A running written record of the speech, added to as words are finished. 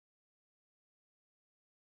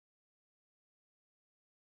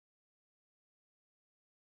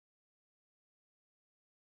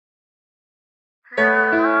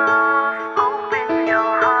Love, open your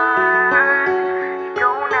heart. You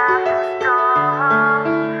don't have to stop.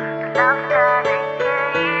 The love that I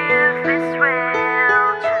give is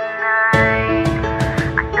real tonight.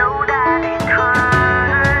 I know that it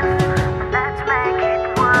hurts, but let's make it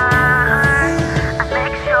work. I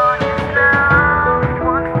make sure this love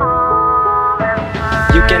won't fall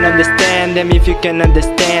apart. You can understand them if you can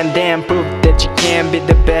understand them. Prove that you can be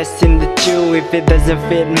the best in the two. If it doesn't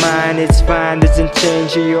fit mine, it's fine. Doesn't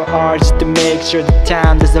change who you are, just to make sure the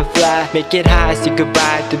time doesn't fly. Make it high, say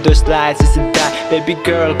goodbye to those lies, it's a die. Baby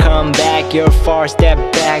girl, come back, you're far, step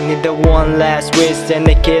back. Need the one last wish and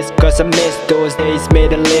a kiss, cause I miss those days.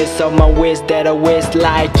 Made a list of my wish that I wish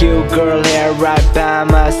like you. Girl, here right by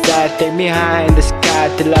my side. Take me high in the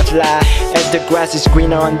sky till I fly, as the grass is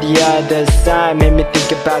greener on the other side. Made me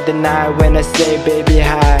think about the night when I say baby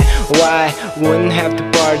hi. Why wouldn't have to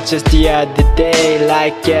part just the other day?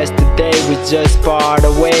 Like yesterday we just part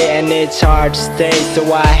away, and it's hard to stay,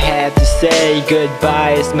 so I had to say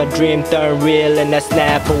goodbye. As my dream turned real and I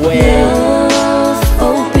snap away. Love,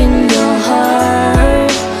 open your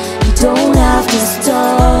heart. You don't have to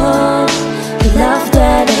stop. The love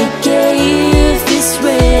that I gave is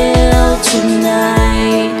real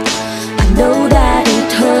tonight. I know that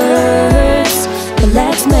it hurts, but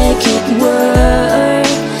let's make it work.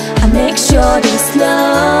 I make sure this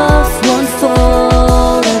love won't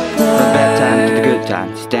fall apart. From bad time to the good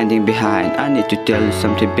time, standing behind. I need to tell you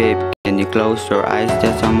something, babe. Can you close your eyes?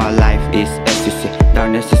 That's how my life is. As you see,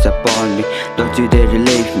 darkness is upon me. Don't you dare to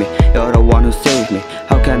leave me. You're the one who saved me.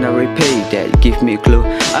 How can I repay that? Give me a clue.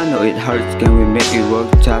 I know it hurts. Can we make it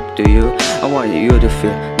work? It's up to you. I want you to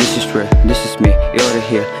feel this is real. This is me. You're the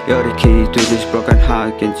heel. You're the key to this broken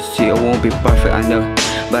heart. Can't you see? I won't be perfect, I know,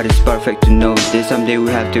 but it's perfect to know that someday we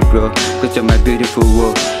have to grow. Cause you're my beautiful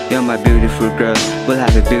world. You're my beautiful girl. We'll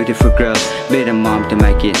have a beautiful girl. Be the mom to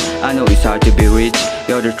my kid. I know it's hard to be rich.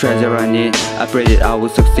 You're the treasure I need. I pray that I will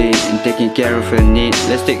succeed in taking care of your needs.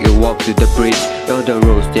 Let's take a walk to the bridge. You're the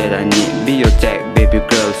rose that I need. Be your tag, baby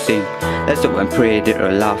girl, sing. Let's hope and pray that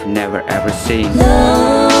our love never ever sing.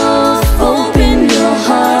 Love, open your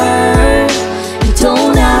heart. You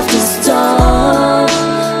don't have to